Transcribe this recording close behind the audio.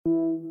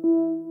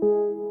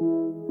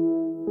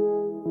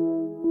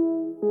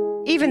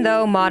Even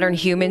though modern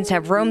humans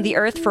have roamed the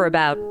Earth for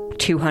about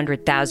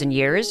 200,000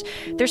 years,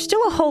 there's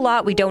still a whole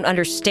lot we don't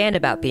understand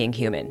about being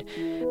human.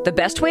 The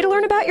best way to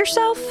learn about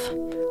yourself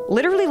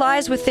literally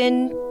lies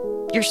within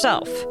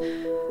yourself.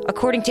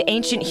 According to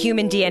ancient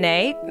human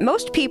DNA,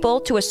 most people,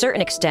 to a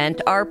certain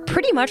extent, are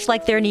pretty much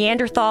like their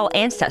Neanderthal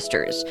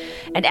ancestors.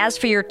 And as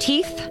for your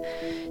teeth,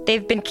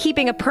 they've been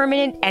keeping a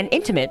permanent and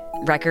intimate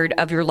record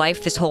of your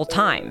life this whole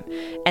time,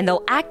 and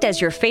they'll act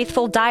as your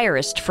faithful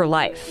diarist for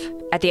life.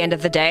 At the end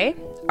of the day,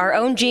 our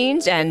own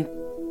genes and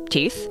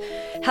teeth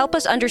help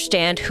us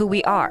understand who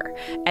we are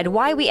and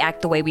why we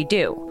act the way we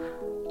do,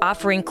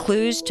 offering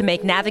clues to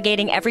make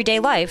navigating everyday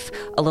life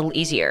a little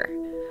easier.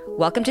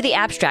 Welcome to the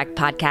Abstract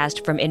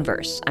podcast from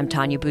Inverse. I'm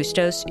Tanya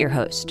Bustos, your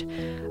host.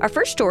 Our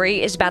first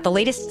story is about the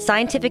latest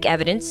scientific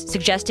evidence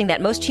suggesting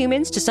that most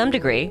humans, to some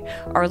degree,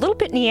 are a little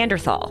bit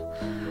Neanderthal.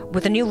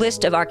 With a new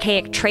list of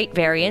archaic trait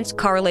variants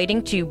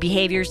correlating to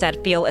behaviors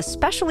that feel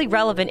especially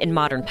relevant in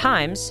modern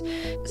times,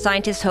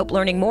 scientists hope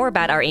learning more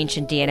about our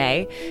ancient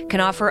DNA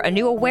can offer a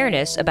new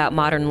awareness about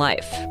modern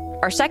life.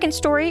 Our second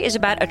story is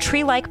about a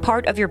tree-like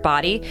part of your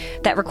body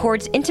that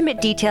records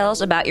intimate details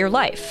about your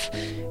life,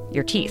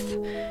 your teeth.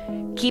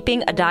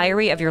 Keeping a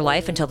diary of your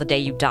life until the day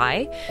you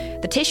die,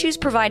 the tissues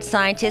provide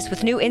scientists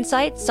with new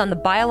insights on the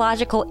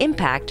biological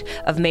impact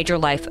of major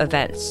life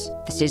events.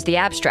 This is The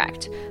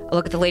Abstract, a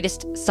look at the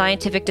latest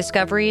scientific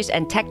discoveries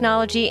and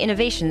technology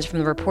innovations from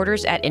the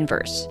reporters at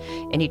Inverse.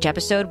 In each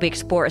episode, we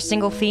explore a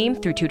single theme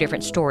through two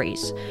different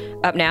stories.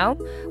 Up now,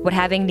 what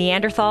having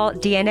Neanderthal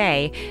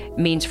DNA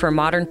means for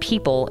modern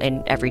people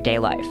in everyday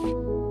life.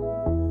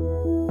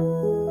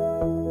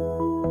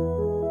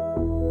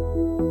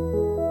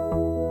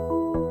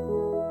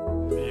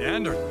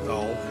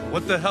 Neanderthal?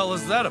 What the hell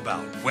is that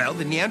about? Well,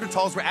 the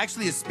Neanderthals were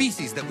actually a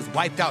species that was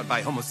wiped out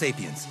by Homo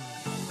sapiens.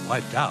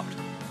 Wiped out?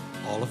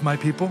 All of my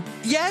people?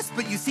 Yes,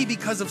 but you see,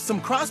 because of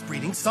some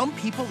crossbreeding, some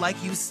people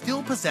like you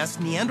still possess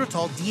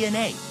Neanderthal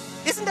DNA.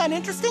 Isn't that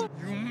interesting?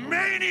 You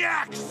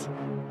maniacs!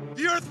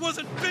 The Earth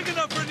wasn't big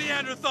enough for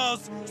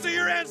Neanderthals, so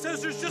your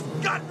ancestors just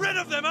got rid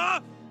of them,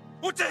 huh?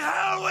 What the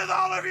hell with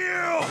all of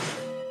you?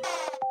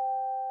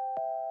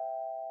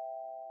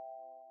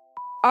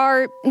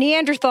 Are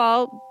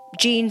Neanderthal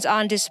genes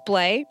on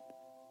display?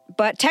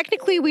 But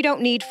technically, we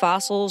don't need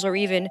fossils or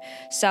even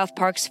South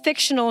Park's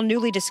fictional,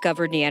 newly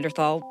discovered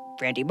Neanderthal,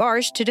 Randy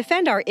Marsh, to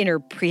defend our inner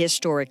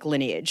prehistoric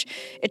lineage.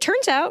 It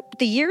turns out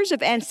the years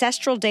of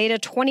ancestral data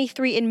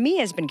 23andMe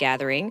has been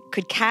gathering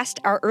could cast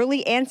our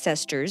early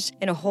ancestors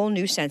in a whole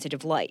new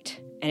sensitive light.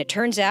 And it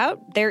turns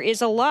out there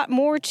is a lot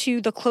more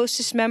to the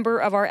closest member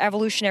of our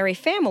evolutionary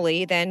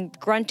family than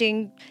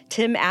grunting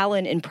Tim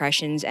Allen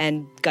impressions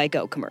and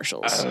Geico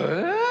commercials.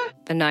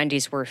 The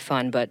 90s were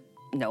fun, but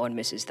no one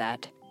misses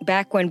that.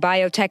 Back when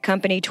biotech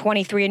company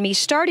 23andMe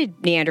started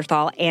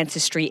Neanderthal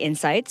Ancestry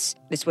Insights,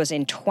 this was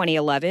in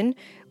 2011,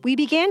 we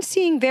began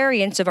seeing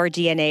variants of our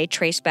DNA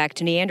traced back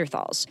to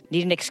Neanderthals.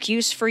 Need an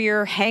excuse for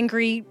your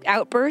hangry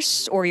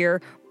outbursts or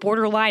your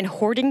borderline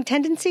hoarding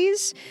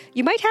tendencies?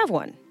 You might have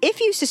one.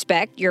 If you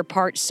suspect you're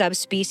part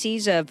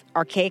subspecies of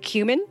archaic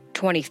human,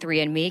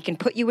 23andMe can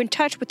put you in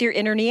touch with your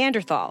inner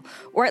Neanderthal,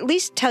 or at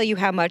least tell you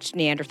how much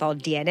Neanderthal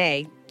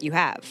DNA you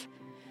have.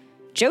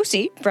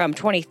 Josie from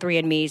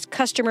 23andMe's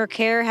customer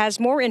care has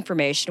more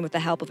information with the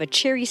help of a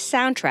cheery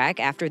soundtrack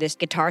after this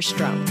guitar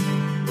strum.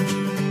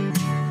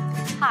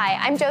 Hi,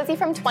 I'm Josie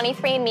from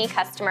 23andMe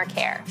Customer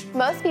Care.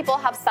 Most people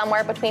have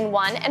somewhere between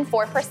 1 and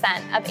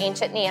 4% of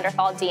ancient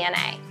Neanderthal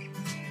DNA.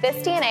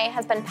 This DNA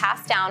has been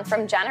passed down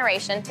from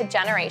generation to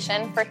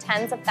generation for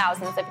tens of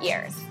thousands of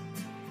years.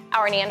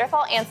 Our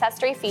Neanderthal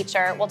Ancestry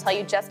feature will tell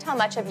you just how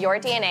much of your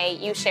DNA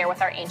you share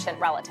with our ancient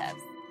relatives.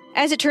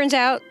 As it turns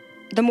out,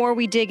 the more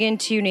we dig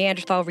into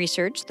Neanderthal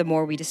research, the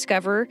more we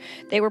discover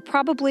they were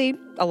probably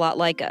a lot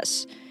like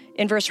us.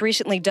 Inverse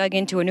recently dug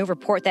into a new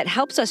report that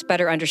helps us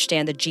better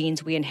understand the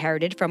genes we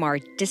inherited from our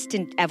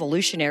distant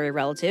evolutionary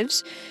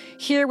relatives.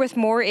 Here with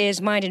more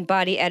is Mind and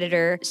Body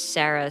editor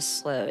Sarah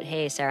Sloat.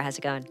 Hey, Sarah, how's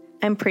it going?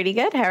 I'm pretty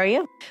good. How are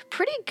you?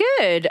 Pretty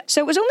good.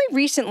 So it was only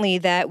recently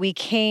that we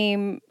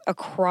came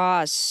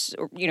across,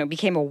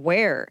 became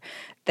aware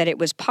that it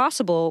was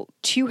possible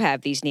to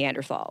have these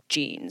Neanderthal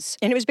genes.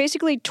 And it was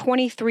basically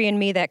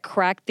 23andMe that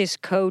cracked this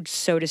code,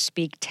 so to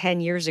speak,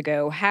 10 years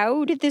ago.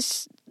 How did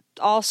this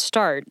all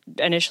start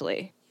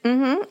initially?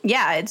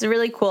 Yeah, it's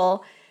really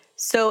cool.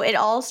 So it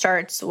all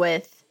starts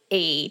with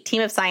a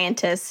team of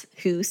scientists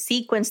who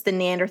sequenced the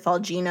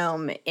Neanderthal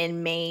genome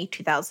in May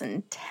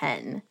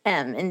 2010.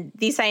 And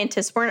these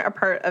scientists weren't a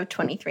part of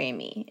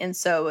 23andMe. And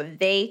so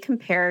they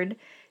compared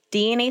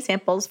DNA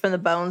samples from the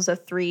bones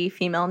of 3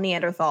 female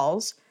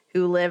Neanderthals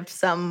who lived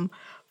some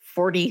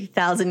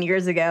 40,000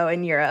 years ago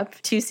in Europe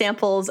to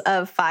samples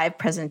of 5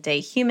 present-day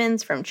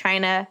humans from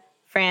China,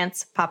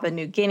 France, Papua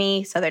New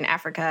Guinea, Southern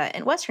Africa,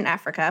 and Western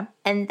Africa.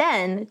 And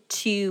then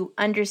to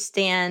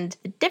understand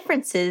the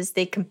differences,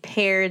 they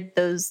compared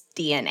those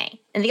DNA.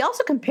 And they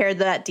also compared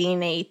that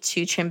DNA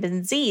to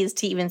chimpanzees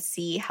to even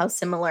see how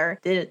similar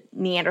the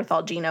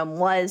Neanderthal genome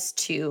was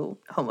to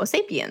Homo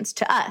sapiens,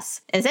 to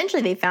us. And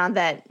essentially, they found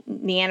that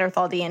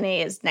Neanderthal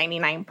DNA is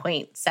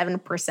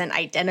 99.7%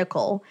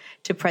 identical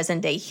to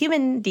present-day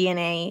human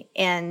DNA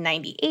and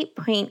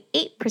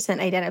 98.8%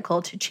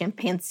 identical to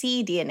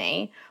chimpanzee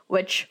DNA,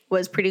 which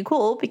was pretty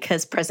cool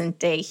because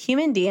present-day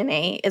human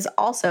DNA is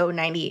also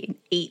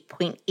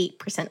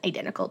 98.8%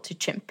 identical to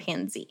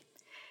chimpanzee.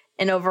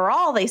 And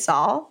overall, they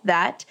saw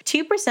that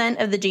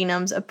 2% of the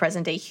genomes of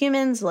present-day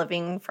humans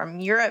living from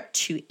Europe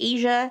to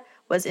Asia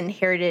was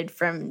inherited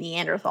from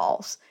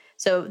Neanderthals.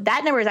 So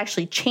that number has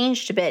actually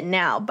changed a bit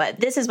now,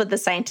 but this is what the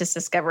scientists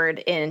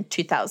discovered in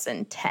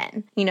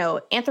 2010.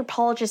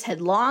 Anthropologists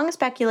had long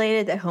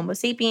speculated that Homo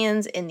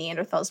sapiens and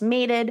Neanderthals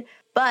mated,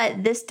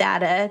 but this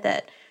data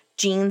that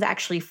genes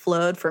actually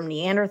flowed from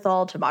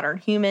Neanderthal to modern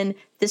human,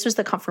 this was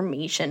the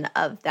confirmation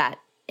of that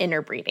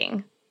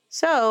interbreeding.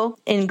 So,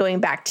 in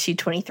going back to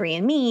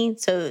 23andMe,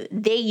 so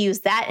they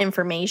used that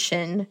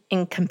information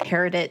and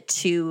compared it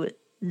to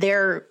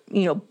their,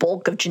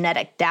 bulk of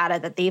genetic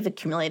data that they've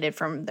accumulated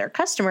from their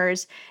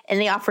customers,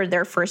 and they offered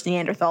their first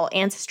Neanderthal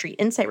Ancestry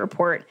Insight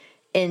report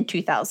in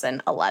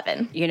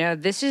 2011.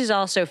 This is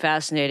also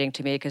fascinating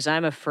to me because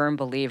I'm a firm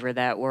believer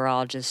that we're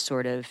all just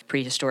sort of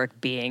prehistoric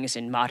beings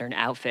in modern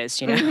outfits,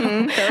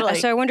 Totally.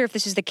 So I wonder if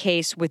this is the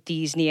case with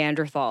these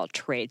Neanderthal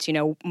traits.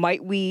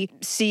 Might we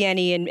see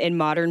any in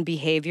modern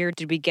behavior?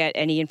 Did we get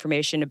any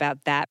information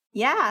about that?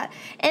 Yeah.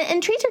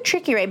 And traits are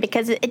tricky, right?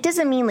 Because it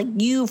doesn't mean like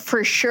you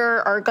for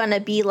sure are going to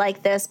be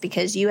like this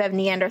because you have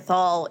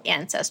Neanderthal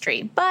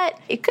ancestry. But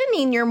it could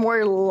mean you're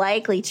more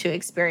likely to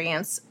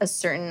experience a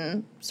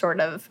certain sort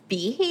of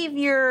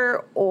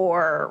behavior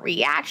or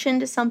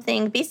reaction to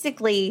something.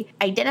 Basically,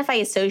 identify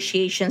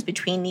associations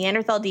between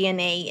Neanderthal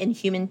DNA and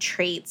human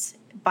traits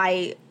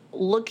by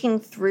looking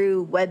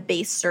through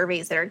web-based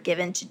surveys that are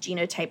given to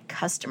genotype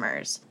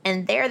customers.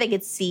 And there they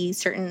could see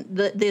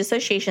the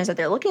associations that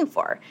they're looking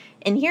for.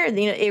 And here,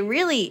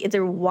 it's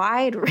a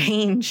wide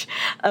range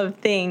of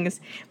things,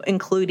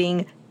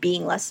 including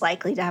being less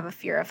likely to have a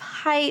fear of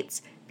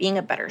heights, being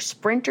a better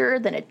sprinter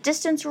than a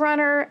distance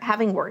runner,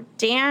 having more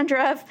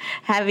dandruff,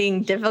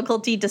 having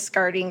difficulty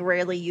discarding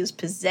rarely used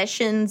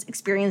possessions,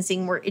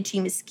 experiencing more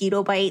itchy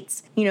mosquito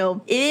bites.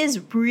 It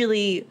is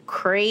really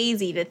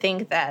crazy to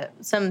think that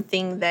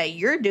something that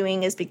you're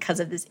doing is because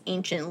of this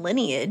ancient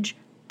lineage.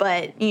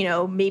 But,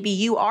 maybe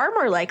you are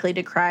more likely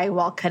to cry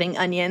while cutting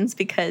onions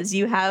because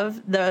you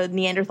have the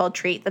Neanderthal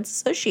trait that's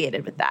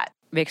associated with that.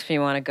 Makes me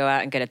want to go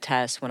out and get a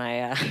test when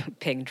I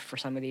pinged for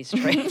some of these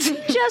traits.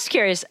 Just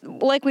curious,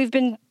 like we've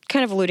been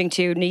kind of alluding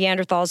to,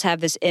 Neanderthals have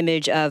this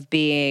image of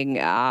being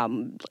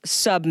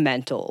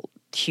submental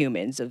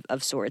humans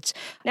of sorts.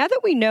 Now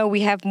that we know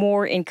we have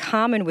more in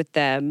common with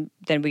them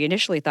than we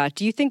initially thought,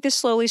 do you think this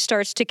slowly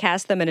starts to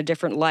cast them in a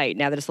different light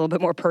now that it's a little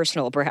bit more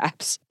personal,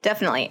 perhaps?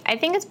 Definitely. I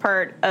think it's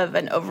part of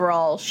an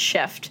overall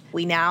shift.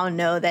 We now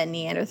know that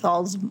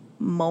Neanderthals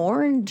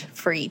mourned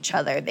for each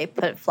other. They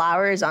put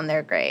flowers on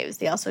their graves.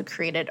 They also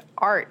created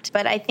art.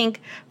 But I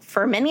think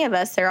for many of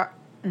us,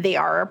 they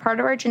are a part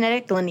of our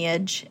genetic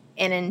lineage,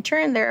 and in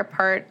turn, they're a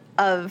part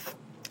of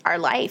our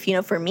life.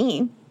 For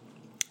me,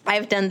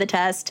 I've done the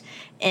test,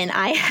 and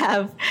I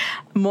have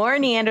more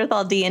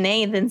Neanderthal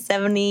DNA than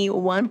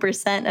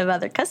 71% of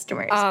other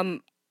customers.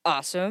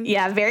 Awesome.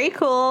 Yeah, very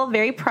cool.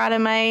 Very proud of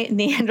my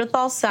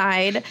Neanderthal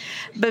side.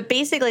 But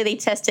basically, they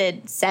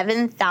tested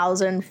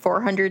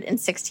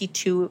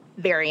 7,462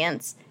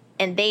 variants,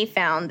 and they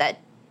found that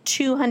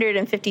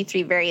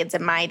 253 variants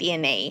of my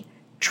DNA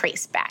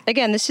trace back.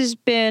 Again, this has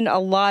been a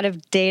lot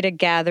of data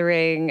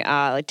gathering,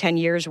 like 10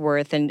 years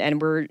worth,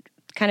 and we're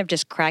kind of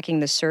just cracking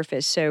the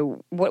surface.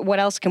 So what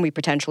else can we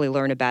potentially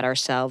learn about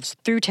ourselves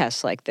through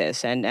tests like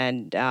this?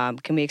 And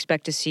can we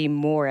expect to see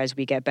more as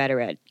we get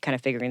better at kind of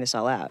figuring this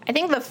all out? I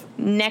think the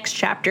next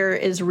chapter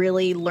is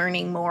really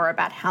learning more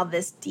about how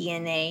this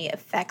DNA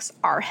affects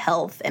our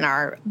health and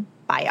our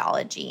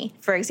biology.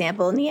 For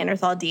example,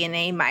 Neanderthal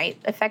DNA might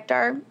affect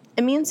our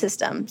immune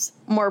systems.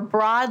 More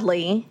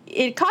broadly,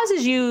 it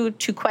causes you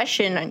to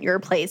question your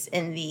place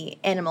in the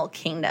animal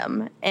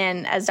kingdom.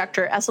 And as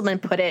Dr.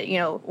 Esselman put it,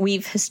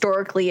 we've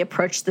historically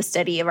approached the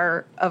study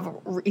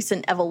of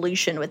recent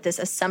evolution with this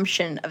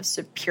assumption of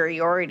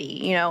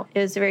superiority. It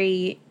was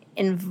very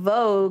in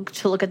vogue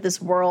to look at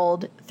this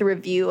world through a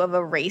view of a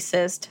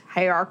racist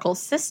hierarchical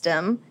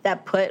system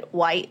that put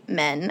white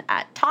men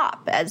at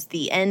top as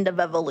the end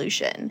of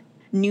evolution.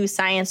 New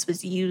science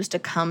was used to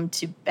come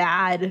to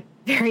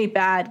very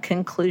bad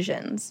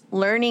conclusions.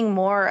 Learning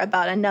more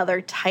about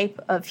another type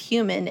of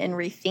human and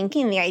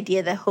rethinking the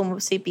idea that Homo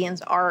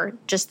sapiens are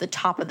just the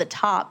top of the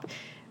top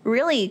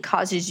really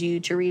causes you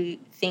to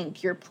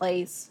rethink your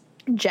place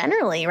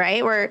generally,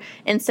 right? Where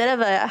instead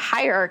of a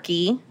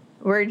hierarchy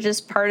We're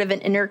just part of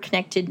an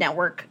interconnected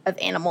network of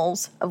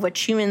animals, of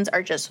which humans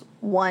are just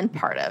one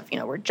part of.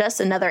 We're just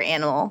another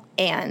animal.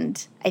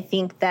 And I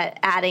think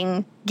that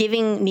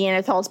giving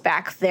Neanderthals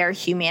back their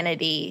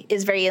humanity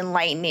is very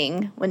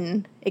enlightening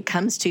when it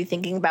comes to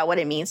thinking about what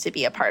it means to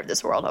be a part of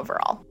this world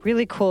overall.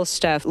 Really cool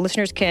stuff.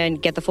 Listeners can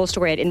get the full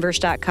story at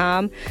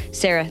inverse.com.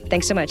 Sarah,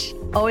 thanks so much.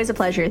 Always a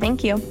pleasure.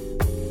 Thank you.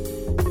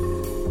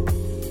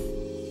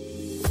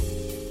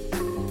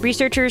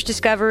 Researchers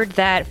discovered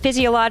that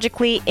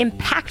physiologically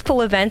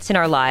impactful events in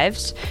our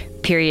lives,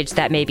 periods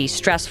that may be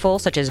stressful,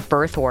 such as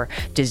birth or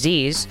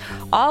disease,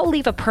 all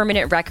leave a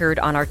permanent record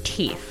on our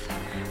teeth.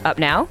 Up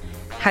now,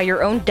 how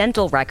your own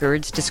dental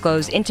records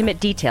disclose intimate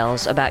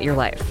details about your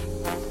life.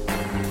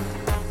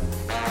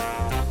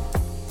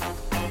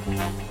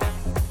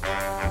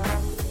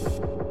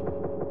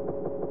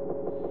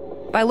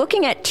 By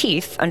looking at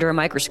teeth under a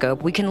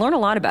microscope, we can learn a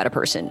lot about a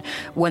person.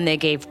 When they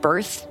gave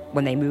birth,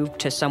 when they moved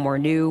to somewhere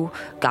new,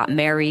 got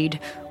married,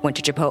 went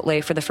to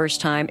Chipotle for the first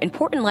time.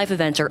 Important life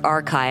events are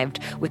archived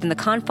within the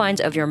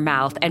confines of your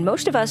mouth, and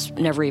most of us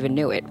never even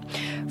knew it.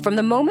 From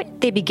the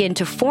moment they begin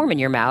to form in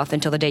your mouth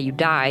until the day you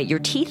die, your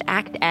teeth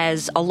act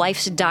as a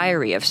life's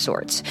diary of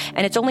sorts,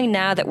 and it's only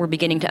now that we're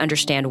beginning to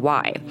understand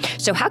why.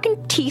 So how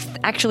can teeth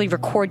actually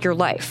record your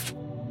life?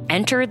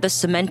 Enter the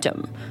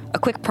cementum. A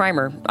quick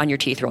primer on your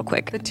teeth real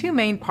quick. The two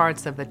main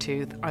parts of the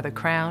tooth are the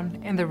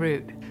crown and the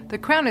root. The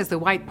crown is the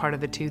white part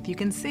of the tooth you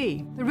can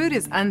see. The root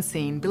is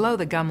unseen below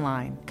the gum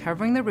line.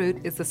 Covering the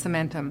root is the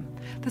cementum.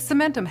 The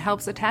cementum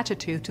helps attach a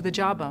tooth to the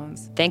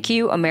jawbones. Thank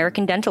you,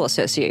 American Dental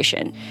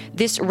Association.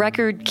 This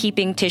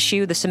record-keeping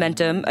tissue, the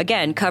cementum,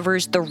 again,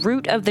 covers the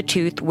root of the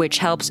tooth, which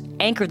helps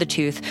anchor the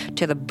tooth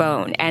to the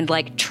bone. And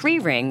like tree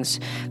rings,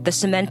 the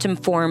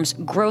cementum forms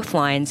growth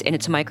lines in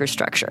its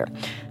microstructure.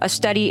 A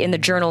study in the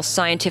journal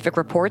Scientific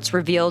Reports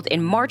revealed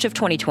in March of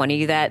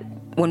 2020 that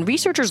when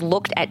researchers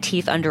looked at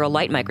teeth under a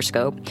light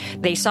microscope,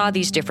 they saw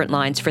these different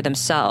lines for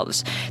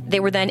themselves. They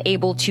were then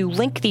able to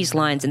link these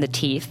lines in the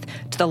teeth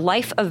to the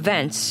life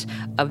events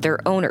of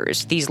their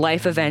owners. These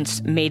life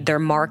events made their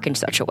mark in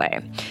such a way.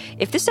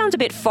 If this sounds a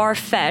bit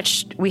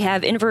far-fetched, we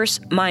have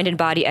Inverse Mind and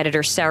Body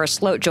editor Sarah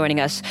Sloat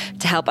joining us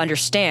to help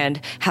understand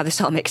how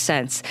this all makes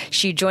sense.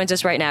 She joins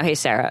us right now. Hey,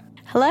 Sarah.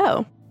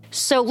 Hello.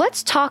 So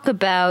let's talk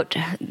about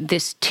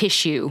this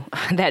tissue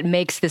that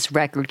makes this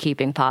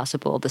record-keeping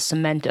possible, the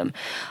cementum.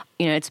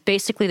 It's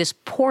basically this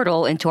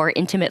portal into our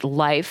intimate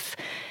life,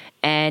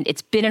 and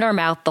it's been in our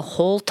mouth the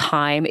whole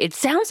time. It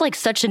sounds like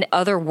such an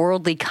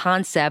otherworldly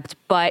concept,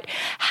 but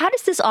how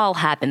does this all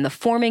happen? The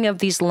forming of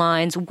these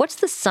lines, what's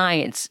the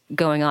science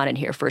going on in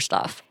here, first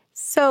off?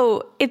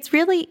 So it's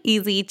really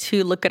easy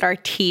to look at our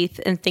teeth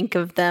and think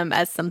of them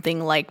as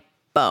something like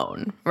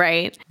bone,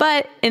 right?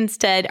 But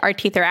instead, our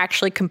teeth are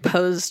actually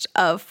composed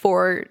of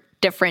 4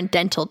 different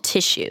dental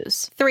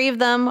tissues. 3 of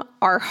them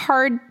are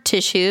hard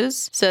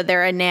tissues. So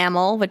they're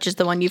enamel, which is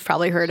the one you've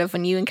probably heard of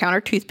when you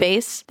encounter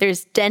toothpaste.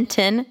 There's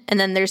dentin, and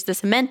then there's the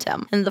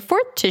cementum. And the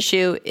 4th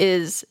tissue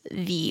is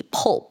the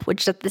pulp,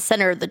 which is at the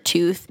center of the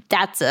tooth.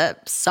 That's a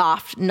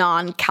soft,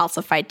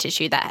 non-calcified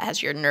tissue that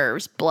has your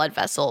nerves, blood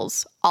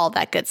vessels, all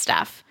that good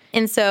stuff.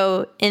 And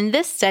so in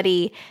this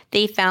study,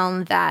 they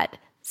found that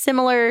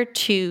similar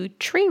to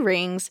tree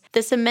rings,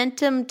 the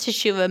cementum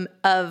tissue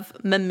of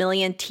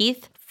mammalian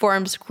teeth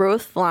forms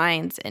growth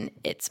lines in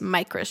its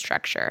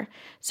microstructure.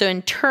 So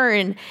in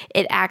turn,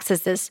 it acts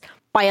as this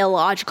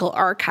biological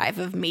archive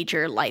of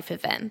major life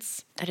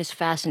events. That is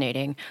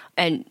fascinating.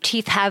 And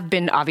teeth have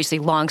been obviously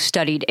long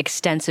studied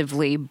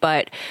extensively,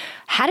 but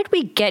how did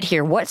we get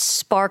here? What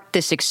sparked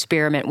this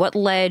experiment? What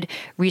led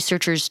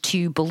researchers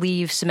to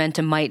believe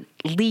cementum might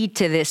lead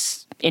to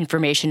this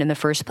information in the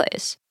first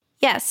place?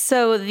 Yes,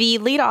 so the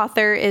lead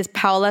author is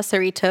Paola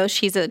Cerrito.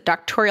 She's a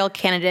doctoral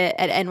candidate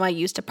at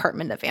NYU's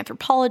Department of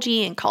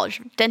Anthropology and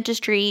College of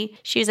Dentistry.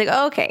 She was like,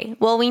 okay,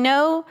 well, we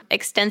know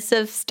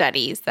extensive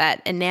studies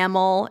that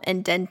enamel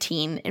and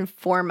dentine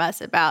inform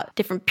us about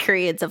different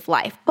periods of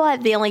life,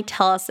 but they only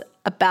tell us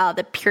about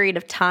the period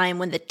of time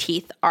when the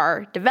teeth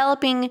are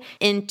developing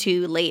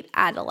into late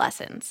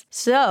adolescence.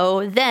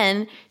 So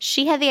then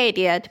she had the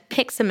idea to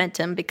pick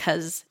cementum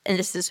because, and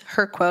this is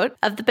her quote,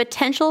 of the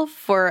potential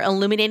for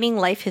illuminating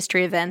life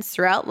history events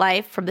throughout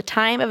life from the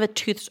time of a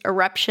tooth's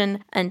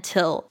eruption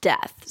until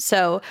death.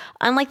 So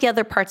unlike the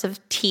other parts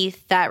of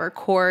teeth that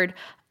record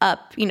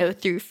up,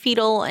 through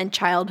fetal and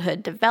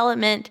childhood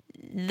development,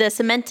 the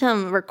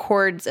cementum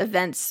records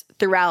events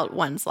throughout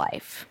one's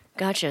life.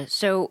 Gotcha.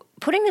 So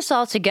putting this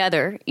all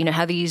together,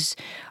 how these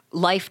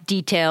life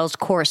details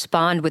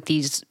correspond with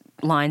these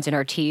lines in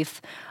our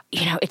teeth,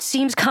 it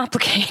seems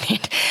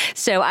complicated.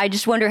 So I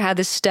just wonder how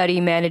this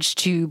study managed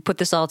to put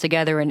this all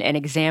together and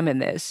examine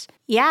this.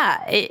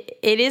 Yeah,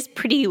 it is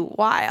pretty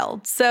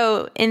wild.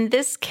 So in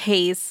this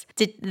case,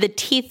 the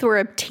teeth were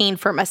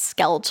obtained from a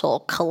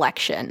skeletal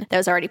collection that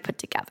was already put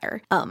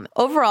together.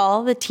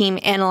 Overall, the team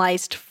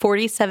analyzed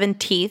 47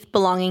 teeth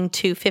belonging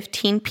to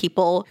 15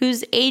 people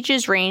whose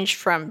ages ranged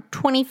from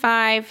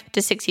 25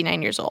 to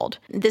 69 years old.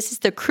 This is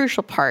the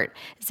crucial part,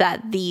 is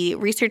that the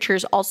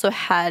researchers also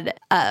had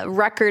a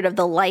record of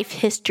the life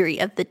history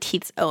of the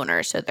teeth's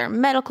owner, so their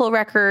medical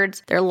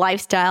records, their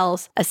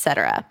lifestyles,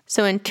 etc.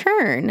 So in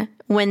turn,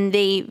 when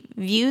they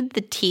viewed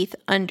the teeth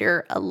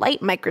under a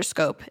light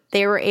microscope,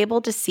 they were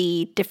able to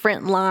see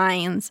different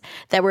lines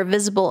that were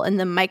visible in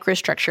the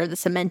microstructure of the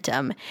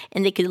cementum,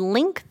 and they could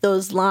link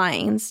those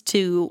lines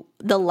to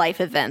the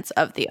life events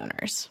of the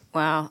owners.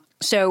 Wow.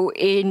 So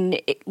in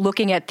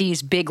looking at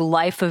these big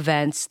life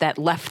events that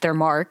left their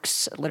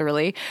marks,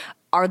 literally,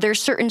 are there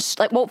certain,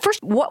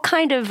 first, what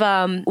kind of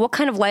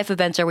life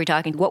events are we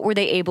talking? What were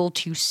they able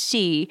to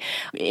see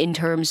in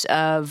terms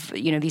of,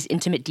 these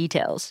intimate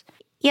details?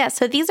 Yeah,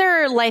 so these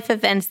are life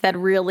events that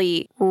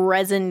really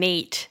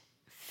resonate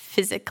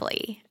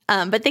physically.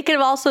 But they could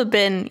have also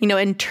been,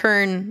 in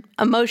turn,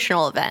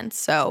 emotional events.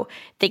 So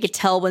they could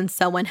tell when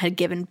someone had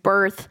given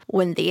birth,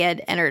 when they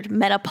had entered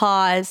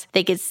menopause.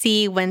 They could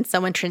see when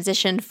someone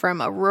transitioned from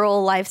a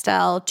rural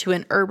lifestyle to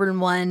an urban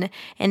one.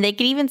 And they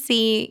could even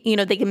see,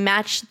 they could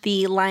match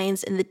the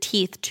lines in the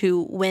teeth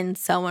to when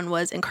someone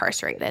was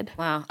incarcerated.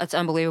 Wow, that's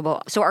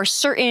unbelievable. So are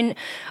certain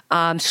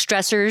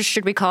stressors,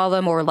 should we call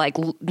them, or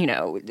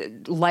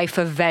life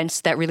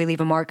events that really leave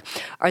a mark,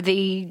 are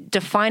they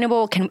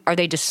definable? Are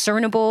they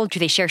discernible? Do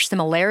they share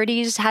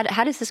similarities?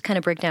 How does this kind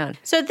of break down?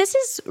 So this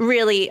is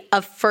really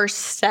a first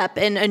step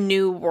in a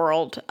new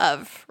world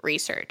of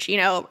research.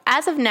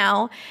 As of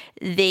now,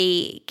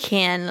 they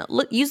can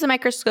use the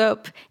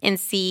microscope and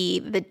see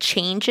the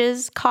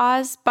changes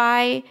caused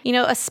by,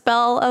 a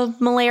spell of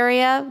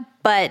malaria.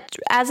 But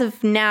as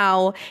of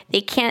now,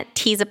 they can't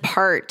tease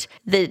apart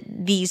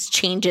these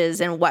changes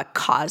and what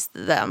caused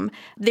them.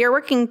 They're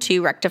working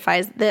to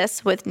rectify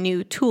this with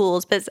new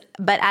tools, but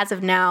as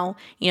of now,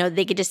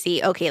 they get to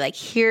see, okay,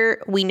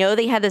 here we know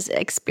they had this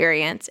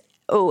experience.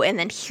 Oh, and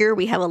then here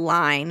we have a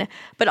line,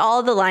 but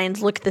all the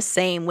lines look the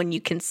same when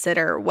you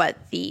consider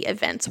what the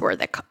events were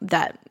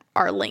that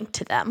are linked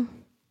to them.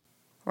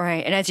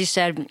 Right. And as you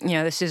said,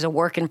 this is a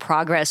work in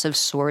progress of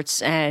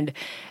sorts. And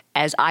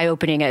as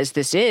eye-opening as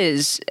this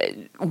is,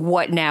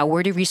 what now?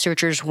 Where do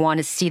researchers want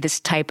to see this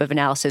type of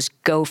analysis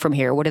go from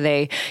here? What do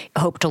they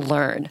hope to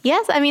learn?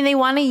 Yes, they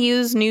want to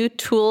use new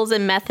tools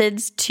and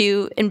methods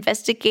to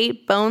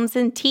investigate bones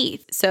and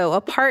teeth. So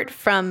apart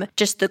from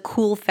just the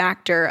cool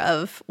factor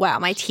of, wow,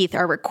 my teeth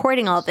are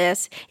recording all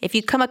this, if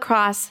you come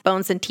across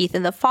bones and teeth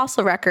in the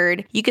fossil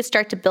record, you could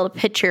start to build a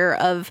picture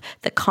of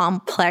the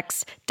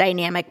complex,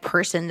 dynamic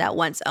person that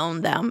once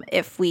owned them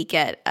if we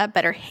get a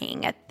better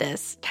hang at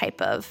this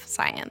type of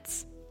science.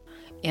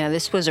 Yeah,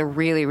 this was a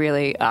really,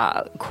 really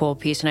cool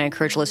piece, and I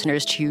encourage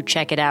listeners to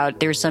check it out.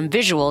 There's some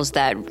visuals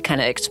that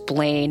kind of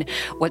explain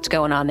what's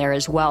going on there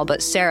as well.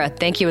 But Sarah,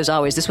 thank you as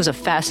always. This was a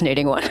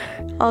fascinating one.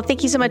 Oh,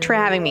 thank you so much for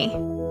having me.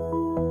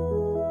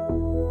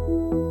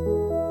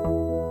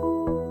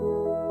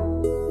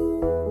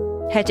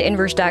 Head to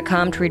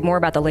inverse.com to read more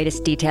about the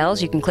latest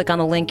details. You can click on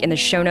the link in the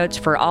show notes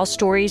for all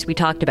stories we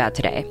talked about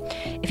today.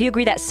 If you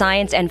agree that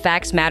science and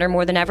facts matter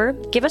more than ever,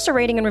 give us a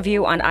rating and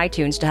review on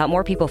iTunes to help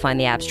more people find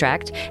The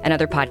Abstract and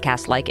other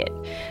podcasts like it.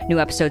 New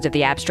episodes of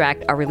The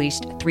Abstract are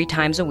released 3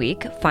 times a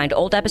week. Find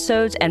old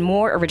episodes and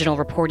more original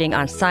reporting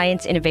on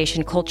science,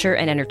 innovation, culture,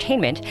 and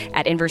entertainment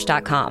at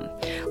inverse.com.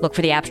 Look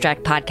for The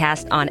Abstract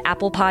podcast on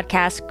Apple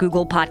Podcasts,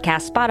 Google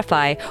Podcasts,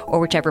 Spotify, or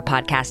whichever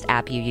podcast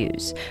app you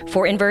use.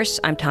 For Inverse,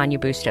 I'm Tanya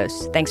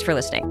Bustos. Thanks for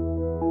listening.